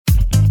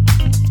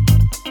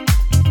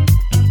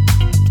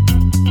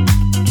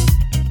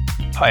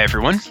Hi,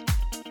 everyone.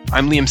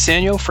 I'm Liam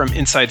Sanyo from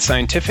Inside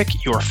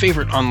Scientific, your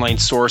favorite online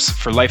source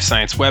for life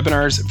science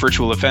webinars,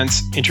 virtual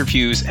events,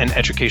 interviews, and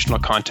educational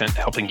content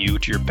helping you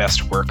do your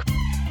best work.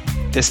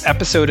 This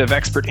episode of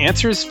Expert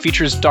Answers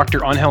features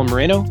Dr. Angel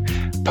Moreno,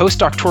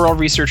 postdoctoral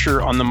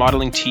researcher on the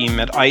modeling team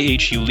at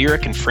IHU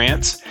Lyric in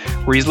France,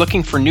 where he's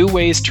looking for new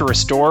ways to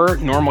restore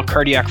normal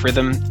cardiac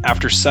rhythm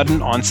after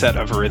sudden onset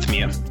of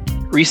arrhythmia.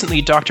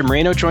 Recently, Dr.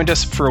 Moreno joined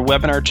us for a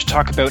webinar to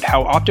talk about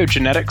how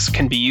optogenetics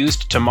can be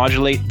used to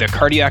modulate the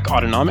cardiac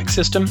autonomic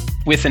system,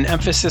 with an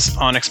emphasis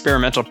on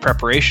experimental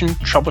preparation,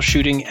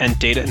 troubleshooting, and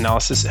data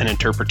analysis and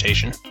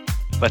interpretation.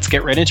 Let's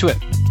get right into it.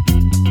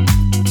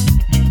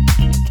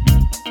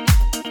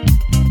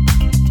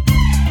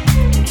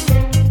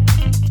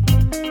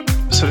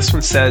 So this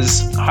one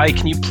says, hi,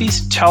 can you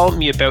please tell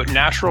me about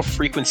natural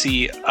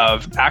frequency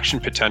of action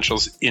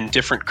potentials in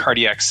different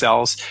cardiac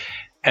cells,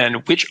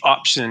 and which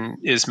option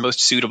is most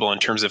suitable in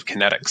terms of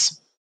kinetics?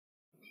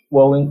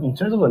 Well, in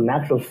terms of a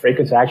natural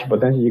frequency action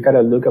potential, you got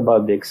to look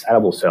about the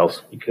excitable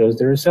cells, because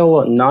there are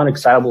several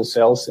non-excitable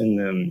cells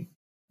in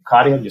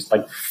cardiac, just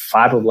like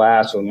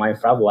fibroblasts or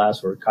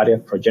myofibroblasts or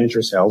cardiac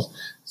progenitor cells.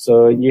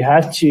 So you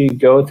have to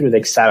go through the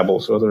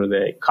excitable, so they're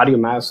the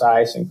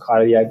cardiomyocytes and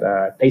cardiac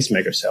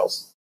pacemaker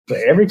cells. So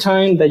every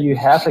time that you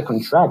have a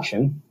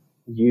contraction,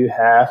 you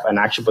have an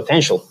action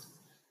potential,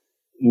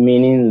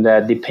 meaning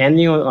that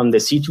depending on the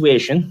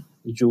situation,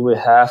 you will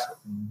have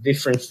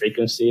different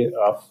frequency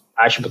of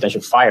action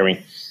potential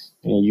firing.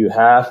 And you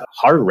have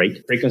heart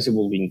rate frequency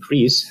will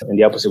increase, and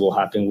the opposite will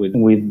happen with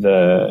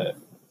the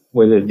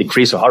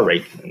decrease of heart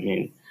rate. I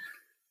mean,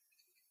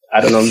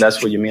 I don't know if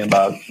that's what you mean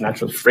about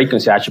natural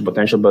frequency action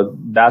potential, but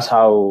that's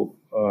how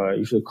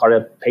usually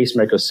cardiac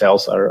pacemaker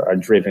cells are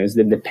driven. It's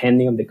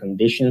depending on the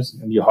conditions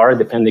of your heart,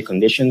 depending on the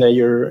condition that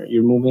you're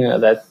moving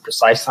at that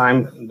precise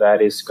time,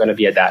 that is going to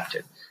be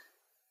adapted.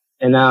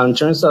 And now in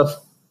terms of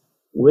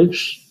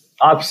which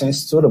option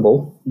is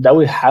suitable, that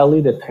will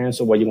highly depend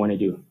on what you want to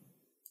do.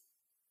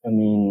 I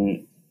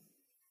mean,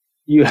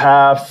 you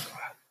have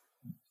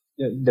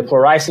the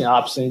polarizing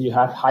options, you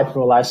have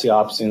hyperpolarizing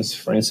options.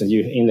 For instance,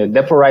 in the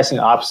depolarizing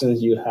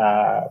options, you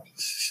have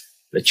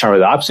the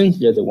channel option,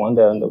 the one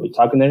that we're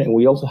talking there. And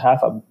we also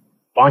have a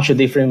bunch of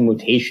different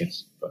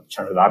mutations for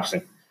channel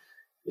option.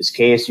 In this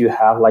case, you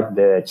have like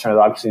the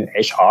channelopsin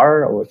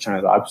HR or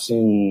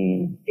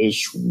channelopsin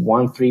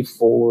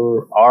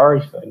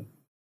H134R.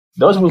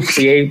 Those will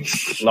create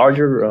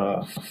larger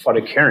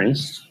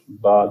photocurrents,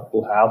 but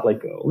will have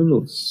like a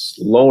little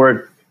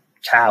slower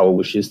tau,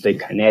 which is the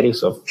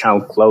kinetics of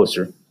channel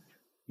closure.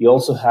 You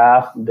also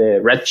have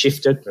the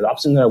redshifted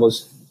option that I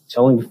was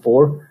telling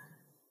before.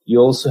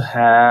 You also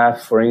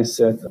have, for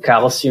instance,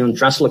 calcium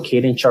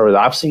translocating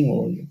channelopsin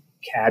or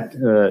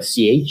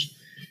CAT-CH.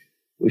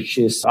 Which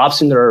is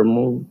options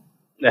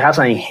that have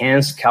an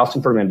enhanced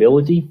calcium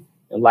permeability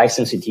and light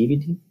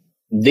sensitivity.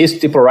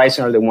 These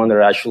depolarizing are the one that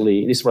are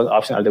these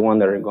options are the one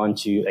that are going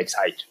to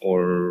excite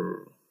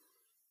or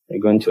they're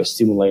going to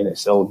stimulate the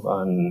cell.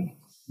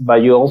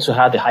 But you also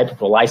have the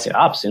hyperpolarizing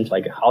options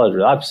like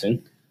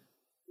halorhodopsin,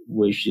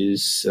 which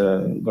is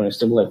going to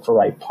stimulate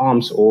chloride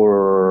pumps,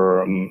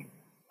 or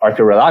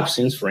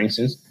arterioredopsins, for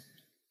instance,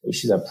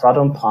 which is a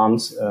proton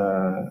pumps.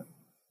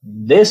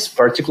 This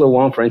particular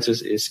one, for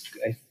instance, is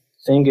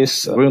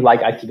really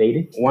like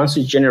activated. Once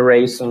you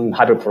generate some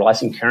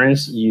hyperpolarizing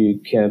currents, you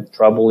can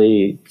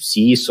probably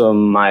see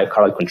some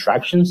myocardial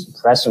contractions,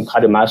 perhaps some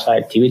cardiomyocyte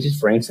activities,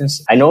 for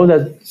instance. I know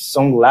that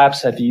some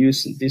labs have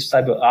used this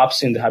type of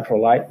option, the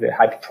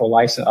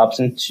hyperpolarizing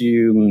option,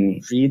 to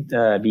treat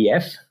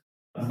BF.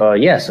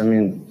 But yes, I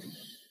mean,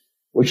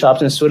 which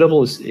option is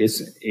suitable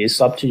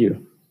is up to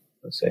you,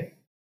 let's say.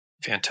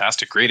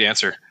 Fantastic. Great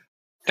answer.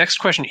 Next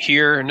question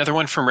here, another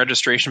one from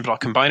registration, but I'll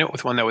combine it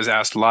with one that was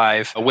asked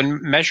live.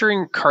 When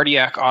measuring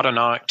cardiac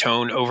autonomic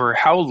tone, over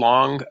how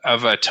long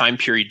of a time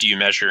period do you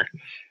measure?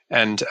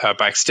 And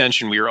by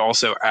extension, we were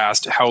also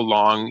asked how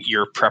long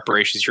your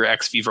preparations, your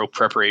ex vivo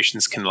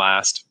preparations can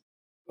last.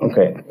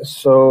 Okay,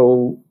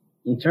 so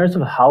in terms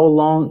of how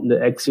long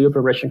the ex vivo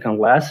preparation can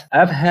last,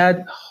 I've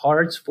had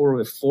hearts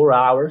for 4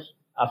 hours.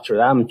 After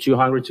that, I'm too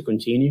hungry to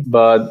continue,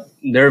 but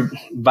they're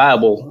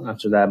viable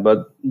after that.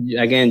 But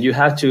again, you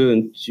have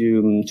to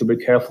be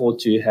careful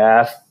to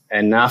have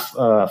enough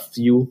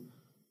fuel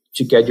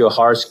to get your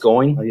hearts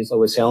going. I just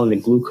always saying the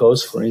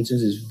glucose, for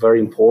instance, is very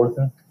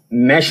important.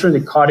 Measure the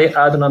cardiac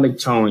autonomic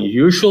tone.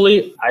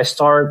 Usually, I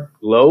start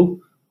low,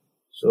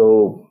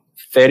 so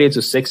 30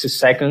 to 60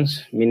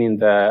 seconds, meaning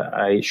that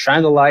I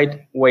shine the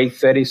light, wait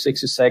 30,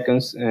 60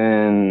 seconds,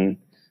 and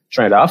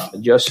turn it off,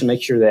 just to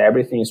make sure that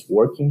everything is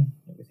working.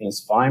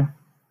 Everything's fine.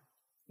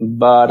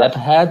 But I've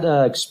had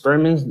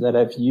experiments that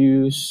I've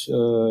used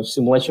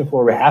simulation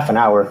for over half an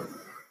hour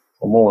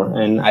or more,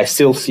 and I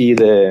still see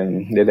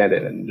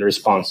the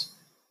response.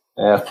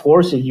 Of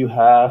course, if you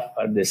have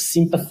the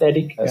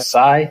sympathetic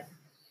side,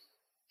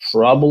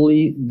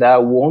 probably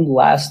that won't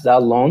last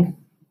that long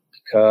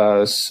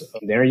because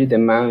the energy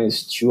demand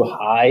is too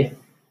high,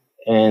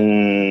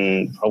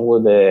 and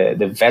probably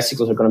the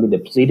vesicles are going to be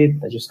depleted.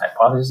 That's just a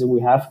hypothesis that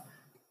we have.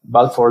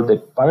 But for the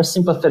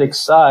parasympathetic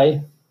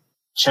side,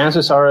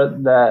 chances are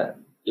that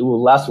it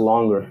will last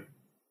longer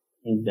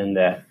than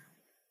that.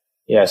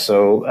 Yeah,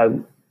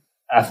 so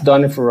I've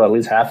done it for at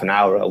least half an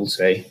hour, I would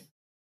say.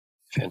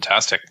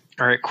 Fantastic.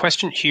 All right,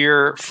 question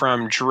here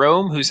from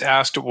Jerome, who's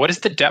asked, what is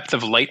the depth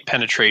of light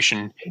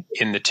penetration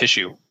in the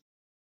tissue?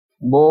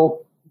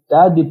 Well,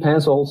 that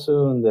depends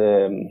also on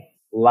the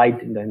light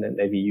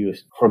that you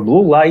use. For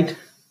blue light,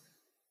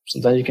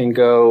 sometimes you can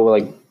go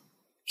like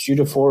 2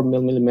 to 4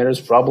 millimeters,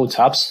 probably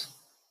tops.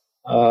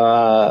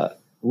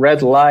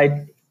 Red light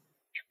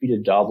could be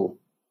double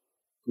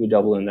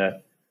in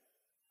that.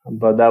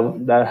 But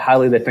that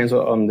highly depends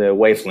on the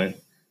wavelength.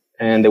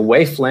 And the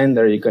wavelength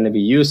that you're going to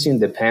be using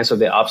depends on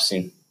the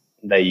opsin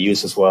that you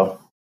use as well.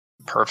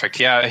 Perfect.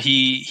 Yeah,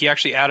 he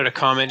actually added a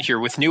comment here.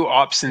 With new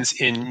opsins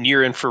in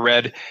near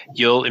infrared,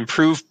 you'll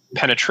improve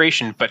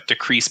penetration but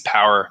decrease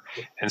power.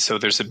 And so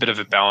there's a bit of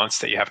a balance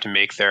that you have to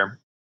make there.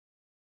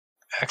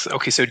 Excellent.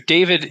 Okay, so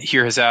David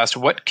here has asked,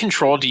 what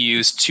control do you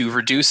use to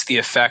reduce the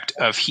effect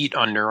of heat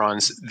on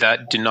neurons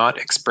that do not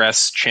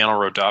express channel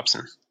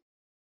rhodopsin?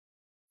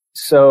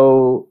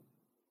 So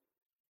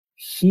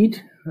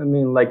heat,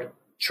 like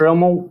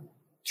thermal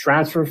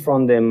transfer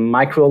from the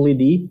micro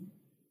LED.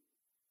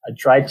 I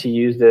tried to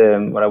use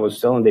what I was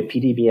telling, the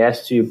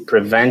PDBS, to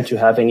prevent to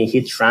have any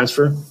heat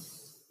transfer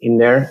in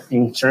there.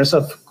 In terms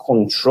of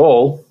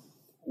control,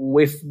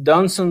 we've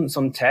done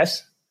some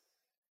tests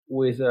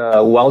with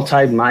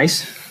wild-type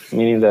mice,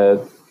 meaning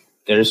that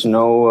there's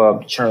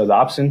no channel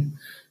rhodopsin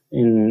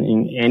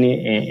in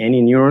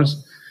any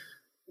neurons.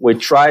 We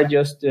tried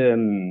just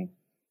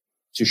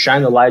to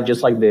shine the light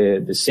just like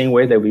the same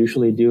way that we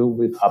usually do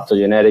with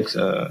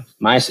optogenetics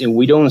mice, and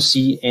we don't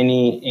see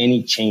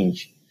any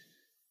change.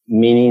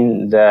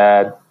 Meaning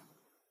that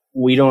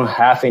we don't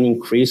have any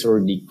increase or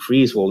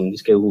decrease. Well, in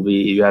this case, will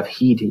be if you have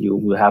heat, you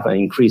will have an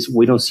increase.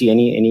 We don't see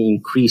any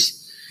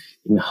increase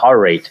in heart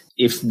rate.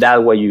 If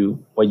that what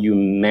you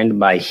meant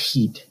by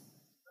heat,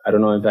 I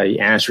don't know if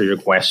I answered your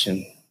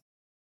question.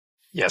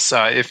 Yes,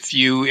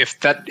 if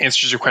that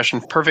answers your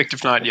question, perfect.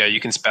 If not, yeah, you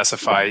can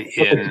specify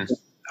in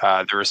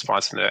the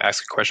response in the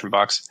Ask a Question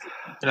box.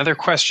 Another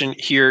question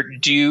here: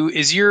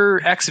 is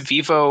your ex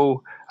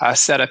vivo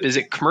setup, is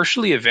it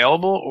commercially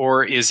available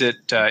or is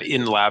it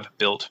in lab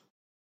built?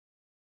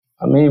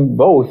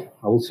 Both,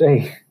 I would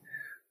say.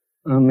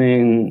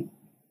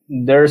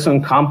 There are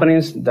some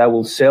companies that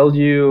will sell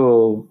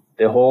you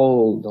the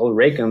whole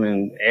rig,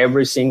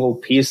 every single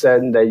piece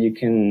that you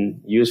can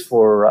use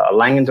for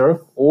Langendorf,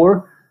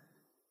 or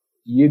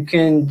you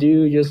can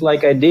do just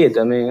like I did.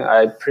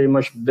 I pretty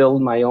much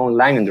built my own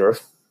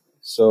Langendorf,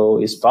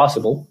 so it's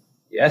possible,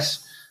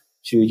 yes,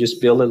 to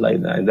just build it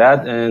like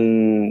that.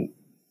 And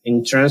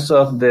in terms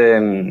of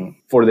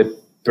for the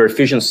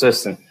perfusion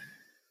system,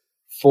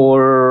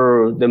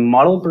 for the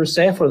model per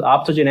se, for the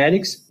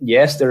optogenetics,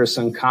 yes, there are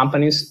some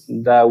companies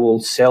that will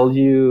sell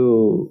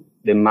you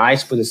the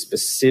mice with a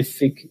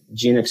specific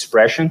gene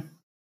expression.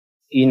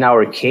 In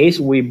our case,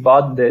 we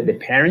bought the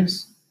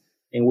parents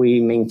and we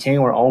maintain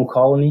our own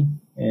colony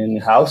in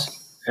the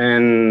house.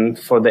 And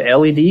for the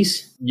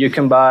LEDs, you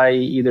can buy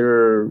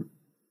either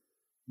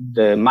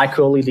the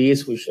micro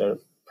LEDs, which are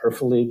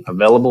perfectly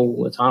available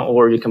all the time,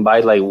 or you can buy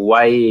like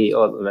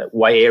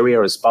Y area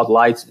or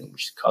spotlights,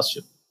 which cost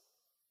you a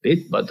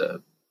bit, but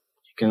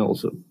you can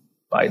also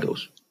buy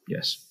those.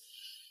 Yes.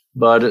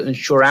 But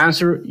short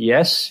answer,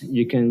 yes,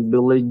 you can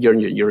build it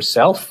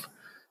yourself,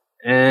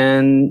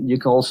 and you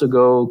can also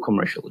go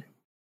commercially.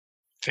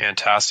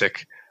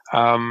 Fantastic.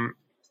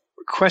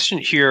 Question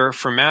here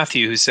from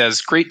Matthew, who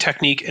says, great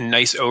technique and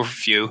nice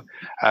overview.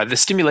 The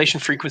stimulation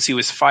frequency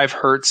was 5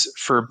 hertz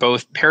for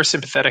both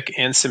parasympathetic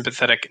and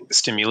sympathetic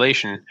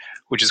stimulation,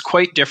 which is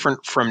quite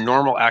different from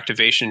normal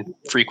activation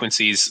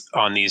frequencies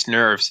on these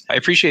nerves. I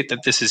appreciate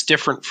that this is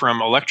different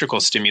from electrical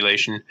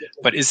stimulation,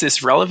 but is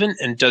this relevant,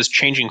 and does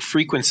changing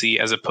frequency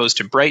as opposed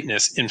to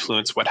brightness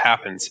influence what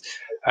happens?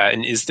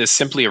 And is this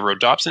simply a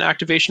rhodopsin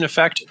activation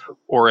effect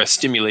or a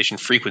stimulation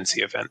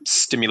frequency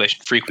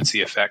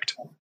effect?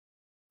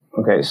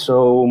 Okay,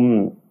 so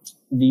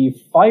the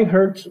 5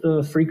 hertz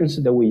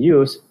frequency that we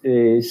use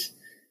is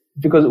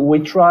because we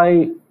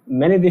try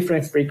many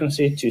different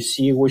frequencies to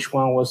see which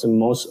one was the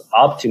most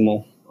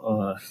optimal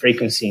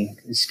frequency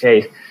in this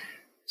case.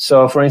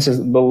 So, for instance,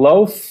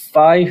 below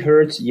 5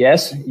 hertz,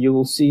 yes, you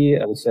will see,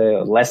 I would say,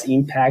 less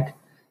impact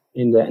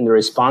in the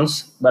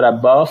response. But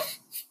above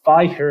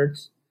 5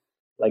 hertz,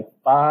 like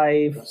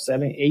 5,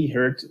 7, 8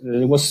 hertz,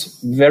 it was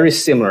very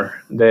similar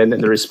the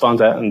response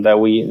that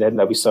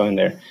we saw in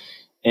there.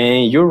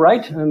 And you're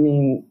right.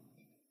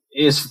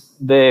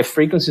 The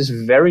frequency is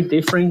very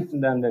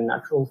different than the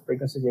natural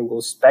frequency you will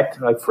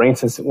expect. Like, for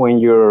instance, when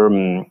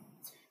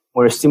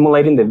we're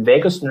stimulating the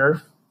vagus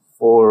nerve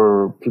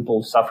for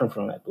people suffering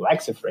from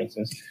epilepsy, for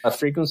instance,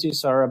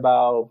 frequencies are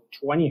about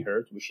 20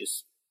 hertz, which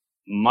is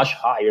much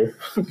higher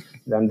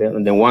than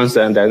the ones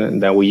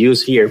that we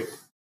use here.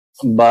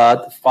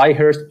 But 5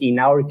 hertz in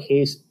our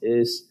case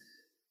is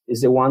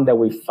the one that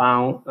we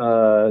found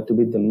to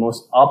be the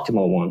most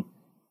optimal one.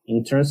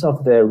 In terms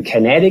of the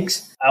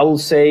kinetics, I will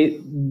say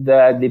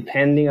that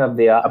depending on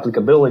the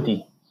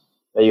applicability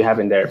that you have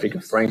in there,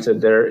 because for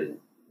instance,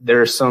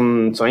 there are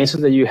some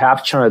instances that you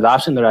have channel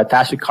adoption that are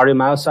attached to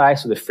cardiomyocytes,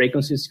 so the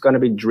frequency is going to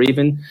be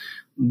driven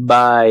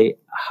by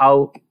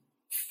how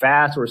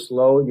fast or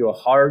slow your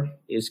heart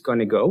is going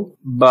to go.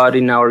 But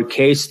in our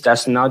case,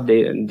 that's not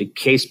the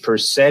case per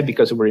se,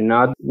 because we're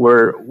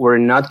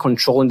not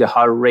controlling the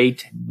heart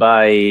rate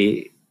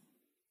by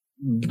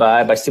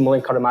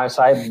stimulating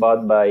cardiomyocyte,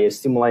 but by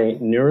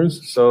stimulating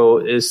neurons. So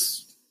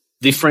it's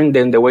different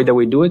than the way that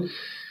we do it.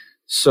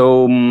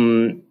 So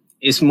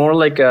it's more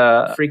like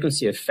a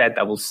frequency effect,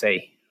 I will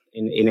say,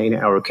 in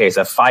our case.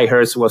 5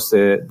 hertz was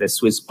the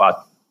sweet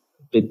spot,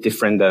 a bit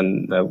different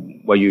than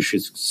what you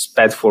should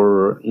expect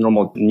for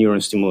normal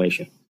neuron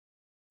stimulation.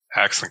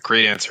 Excellent.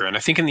 Great answer. And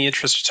I think in the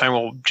interest of time,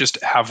 we'll just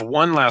have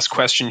one last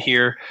question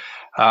here.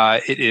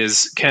 It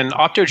is, can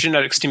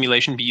optogenetic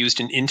stimulation be used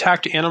in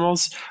intact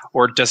animals,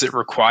 or does it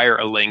require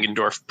a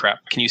Langendorf prep?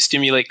 Can you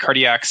stimulate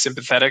cardiac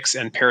sympathetics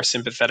and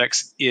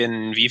parasympathetics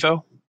in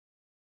vivo?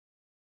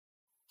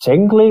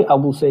 Technically, I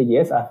will say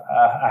yes.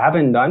 I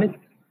haven't done it.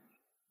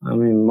 I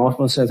mean,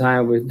 most of the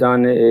time we've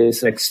done it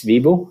is ex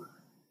vivo.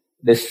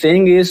 The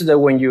thing is that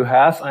when you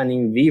have an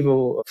in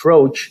vivo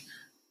approach,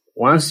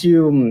 once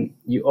you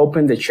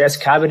open the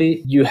chest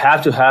cavity, you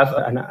have to have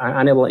an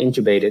animal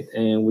intubated,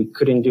 and we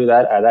couldn't do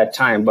that at that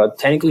time. But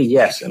technically,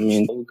 yes. I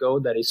mean, we'll go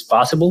that is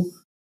possible.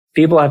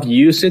 People have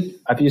used it.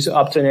 I've used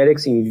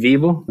optogenetics in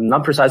vivo,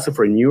 not precisely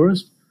for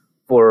neurons,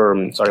 for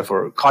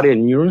cardiac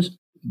neurons,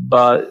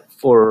 but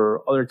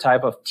for other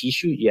type of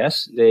tissue,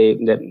 yes, they've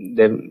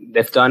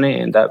done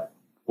it, and that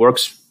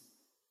works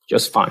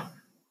just fine.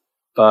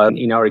 But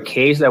in our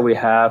case, that we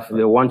have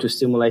the one to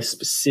stimulate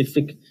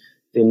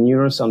the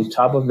neurons on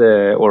top of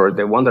the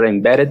one that are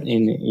embedded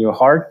in your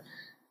heart,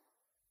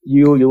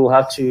 you will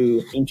have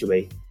to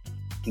intubate.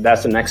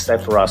 That's the next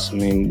step for us. I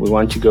mean, we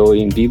want to go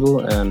in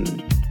vivo,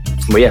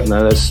 but yeah,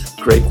 no, that's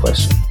a great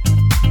question.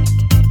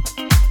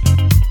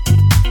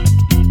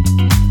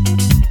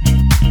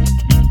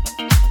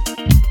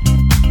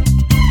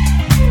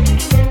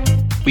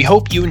 We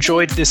hope you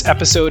enjoyed this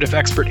episode of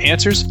Expert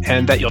Answers,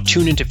 and that you'll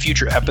tune into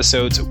future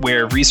episodes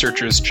where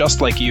researchers just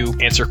like you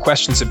answer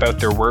questions about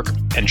their work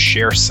and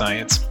share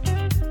science.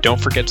 Don't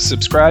forget to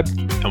subscribe,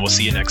 and we'll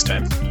see you next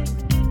time.